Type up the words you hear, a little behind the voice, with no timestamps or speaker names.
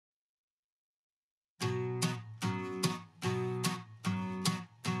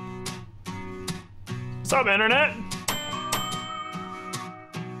What's up, Internet?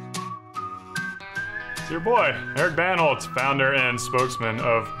 It's your boy, Eric Bandholz, founder and spokesman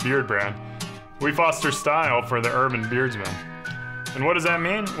of Beardbrand. We foster style for the urban beardsmen. And what does that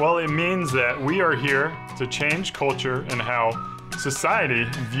mean? Well, it means that we are here to change culture and how society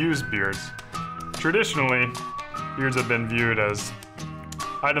views beards. Traditionally, beards have been viewed as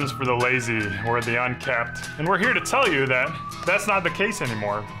items for the lazy or the unkept, and we're here to tell you that that's not the case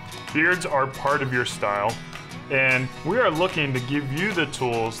anymore. Beards are part of your style, and we are looking to give you the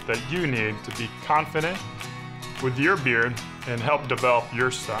tools that you need to be confident with your beard and help develop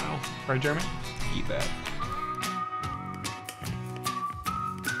your style. Right, Jeremy? You bet.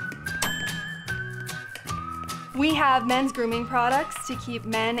 We have men's grooming products to keep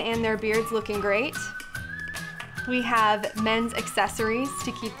men and their beards looking great. We have men's accessories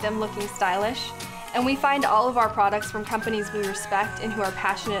to keep them looking stylish. And we find all of our products from companies we respect and who are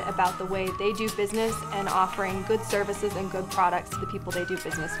passionate about the way they do business and offering good services and good products to the people they do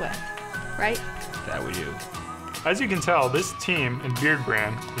business with, right? That we do. As you can tell, this team in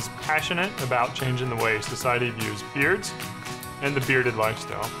Beardbrand is passionate about changing the way society views beards and the bearded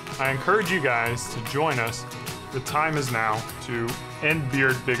lifestyle. I encourage you guys to join us. The time is now to end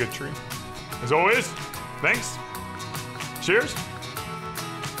beard bigotry. As always, thanks. Cheers.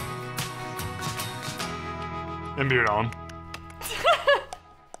 And beard on.